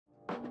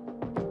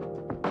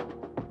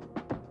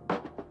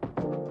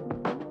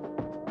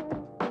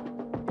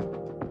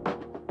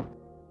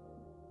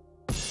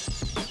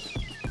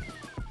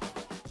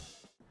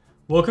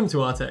Welcome to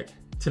Artek.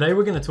 Today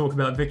we're going to talk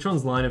about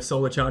Victron's line of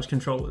solar charge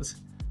controllers,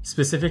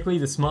 specifically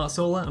the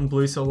SmartSolar and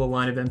BlueSolar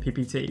line of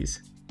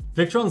MPPTs.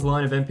 Victron's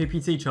line of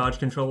MPPT charge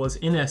controllers,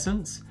 in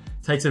essence,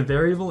 takes a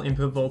variable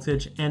input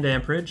voltage and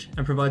amperage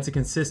and provides a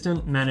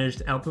consistent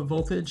managed output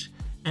voltage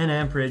and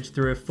amperage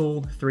through a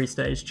full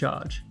 3-stage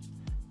charge.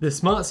 The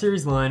Smart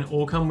Series line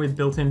all come with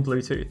built-in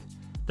Bluetooth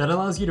that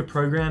allows you to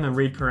program and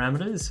read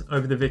parameters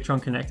over the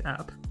Victron Connect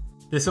app.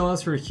 This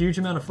allows for a huge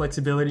amount of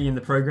flexibility in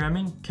the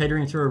programming,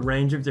 catering to a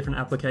range of different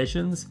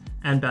applications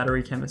and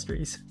battery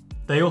chemistries.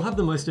 They all have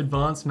the most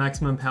advanced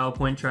maximum power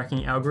point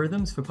tracking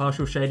algorithms for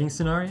partial shading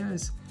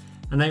scenarios,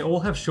 and they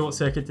all have short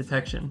circuit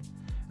detection,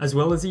 as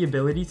well as the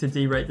ability to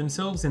derate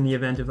themselves in the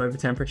event of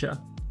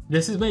overtemperature.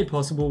 This is made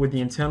possible with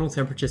the internal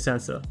temperature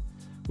sensor,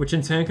 which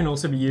in turn can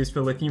also be used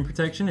for lithium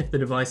protection if the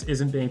device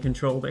isn't being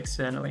controlled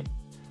externally.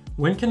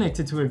 When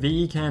connected to a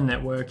VE-CAN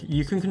network,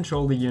 you can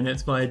control the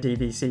units via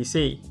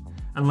DVCC,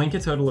 and link a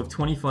total of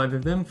 25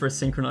 of them for a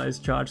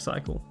synchronized charge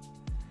cycle.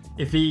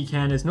 If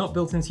VE-CAN is not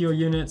built into your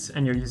units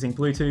and you're using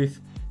Bluetooth,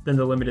 then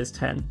the limit is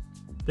 10.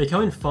 They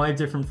come in 5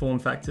 different form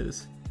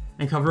factors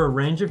and cover a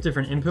range of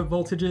different input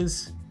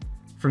voltages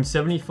from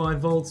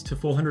 75 volts to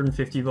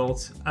 450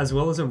 volts, as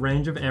well as a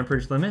range of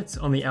amperage limits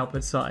on the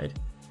output side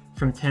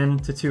from 10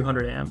 to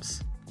 200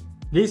 amps.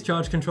 These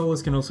charge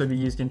controllers can also be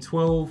used in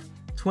 12,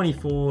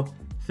 24,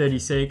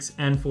 36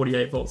 and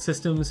 48 volt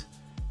systems.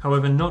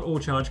 However, not all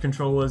charge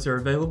controllers are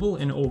available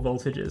in all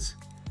voltages,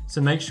 so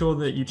make sure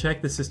that you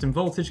check the system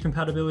voltage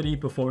compatibility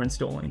before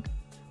installing.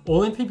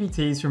 All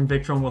MPPTs from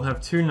Victron will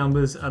have 2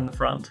 numbers on the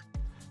front.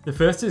 The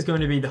first is going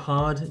to be the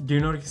hard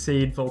do not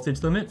exceed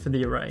voltage limit for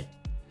the array.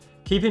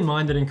 Keep in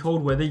mind that in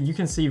cold weather you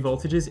can see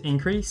voltages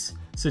increase,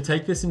 so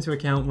take this into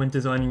account when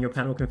designing your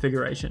panel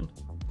configuration.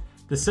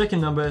 The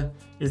second number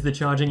is the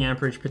charging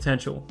amperage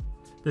potential.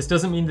 This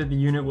doesn't mean that the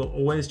unit will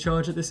always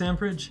charge at this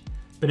amperage,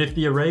 but if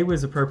the array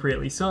was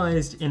appropriately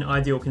sized, in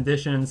ideal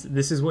conditions,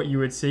 this is what you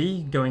would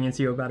see going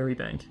into your battery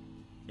bank.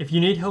 If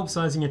you need help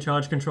sizing a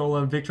charge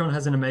controller, Victron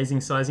has an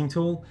amazing sizing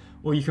tool,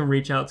 or you can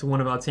reach out to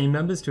one of our team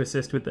members to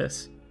assist with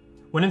this.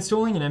 When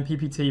installing an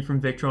MPPT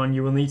from Victron,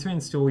 you will need to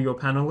install your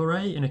panel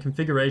array in a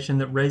configuration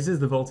that raises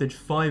the voltage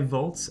 5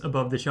 volts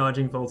above the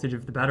charging voltage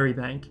of the battery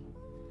bank.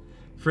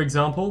 For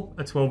example,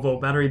 a 12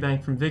 volt battery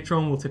bank from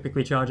Victron will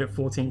typically charge at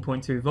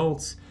 14.2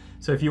 volts,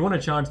 so if you want to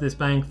charge this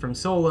bank from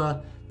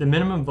solar, the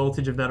minimum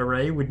voltage of that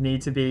array would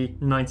need to be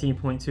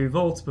 19.2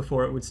 volts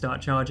before it would start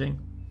charging.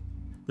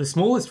 The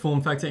smallest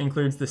form factor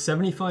includes the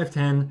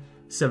 7510,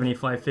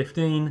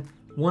 7515,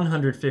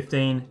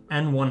 115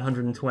 and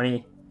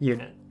 120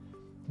 unit.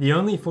 The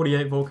only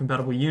 48 volt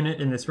compatible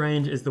unit in this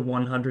range is the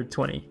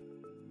 120.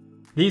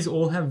 These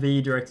all have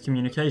VE direct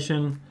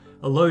communication,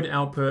 a load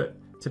output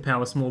to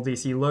power small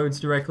DC loads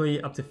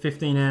directly up to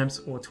 15 amps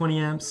or 20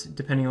 amps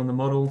depending on the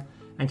model,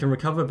 and can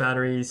recover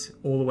batteries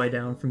all the way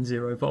down from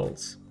 0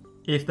 volts,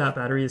 if that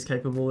battery is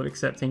capable of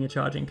accepting a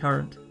charging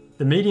current.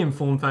 The medium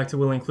form factor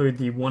will include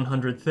the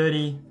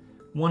 130,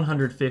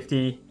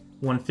 150,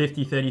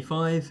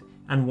 150-35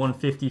 and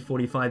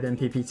 150-45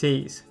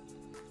 MPPTs.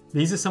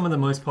 These are some of the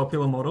most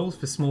popular models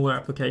for smaller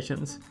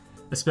applications,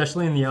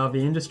 especially in the RV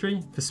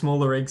industry. For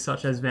smaller rigs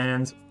such as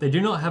vans, they do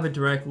not have a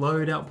direct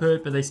load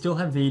output, but they still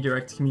have VE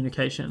direct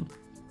communication.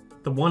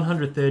 The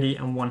 130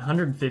 and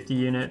 150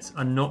 units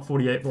are not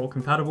 48 volt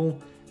compatible,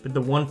 but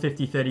the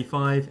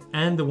 150-35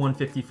 and the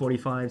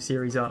 150-45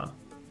 series are.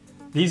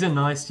 These are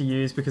nice to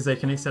use because they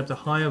can accept a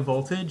higher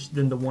voltage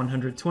than the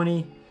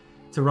 120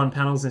 to run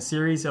panels in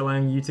series,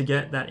 allowing you to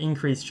get that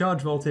increased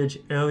charge voltage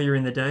earlier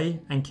in the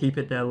day and keep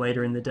it there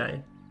later in the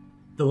day.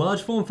 The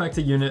large form factor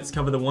units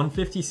cover the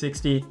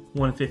 150-60,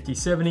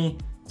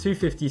 150-70,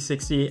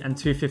 250-60 and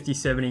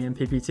 250-70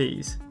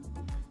 MPPTs.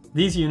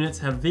 These units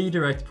have VE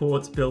direct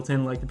ports built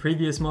in like the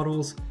previous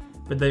models,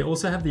 but they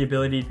also have the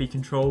ability to be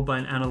controlled by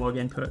an analog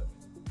input.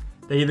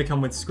 They either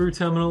come with screw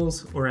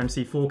terminals or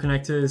MC4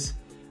 connectors,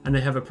 and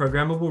they have a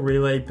programmable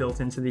relay built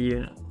into the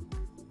unit.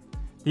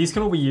 These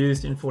can all be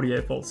used in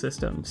 48 volt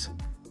systems.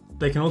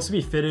 They can also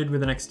be fitted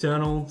with an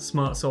external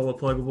SmartSolar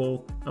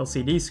pluggable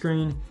LCD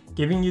screen,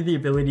 giving you the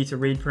ability to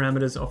read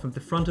parameters off of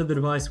the front of the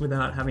device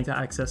without having to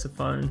access a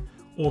phone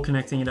or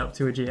connecting it up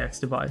to a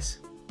GX device.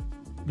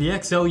 The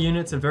XL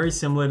units are very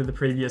similar to the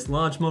previous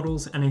large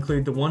models and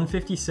include the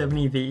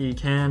 150-70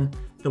 VE-CAN,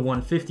 the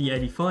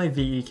 150-85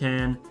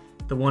 VE-CAN,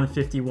 the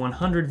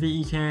 150-100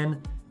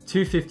 VE-CAN,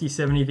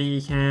 250-70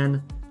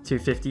 VE-CAN,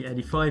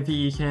 250-85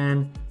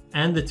 VE-CAN,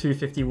 and the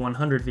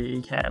 250-100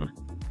 VE-CAN.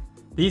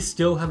 These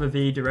still have a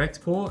VE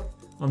direct port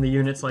on the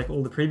units like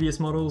all the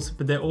previous models,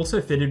 but they're also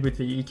fitted with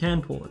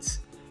VE-CAN ports.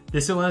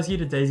 This allows you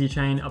to daisy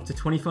chain up to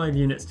 25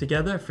 units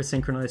together for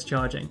synchronized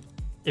charging.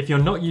 If you're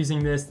not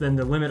using this, then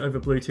the limit over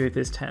Bluetooth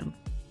is 10.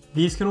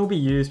 These can all be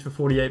used for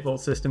 48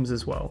 volt systems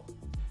as well.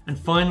 And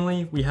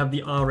finally, we have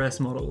the RS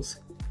models.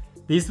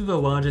 These are the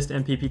largest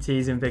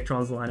MPPTs in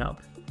Victron's lineup.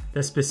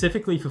 They're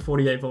specifically for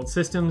 48 volt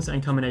systems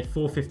and come in a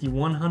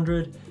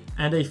 450-100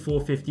 and a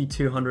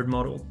 450-200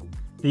 model.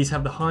 These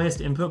have the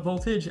highest input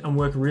voltage and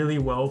work really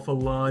well for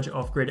large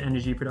off-grid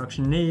energy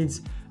production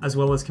needs, as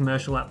well as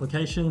commercial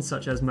applications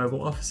such as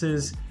mobile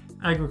offices,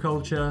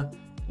 agriculture,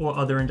 or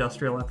other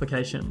industrial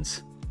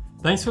applications.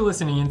 Thanks for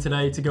listening in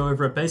today to go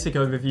over a basic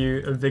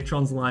overview of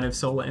Victron's line of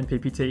solar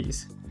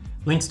MPPTs.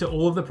 Links to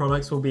all of the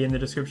products will be in the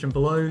description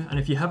below, and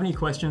if you have any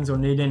questions or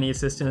need any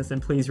assistance, then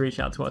please reach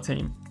out to our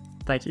team.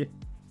 Thank you.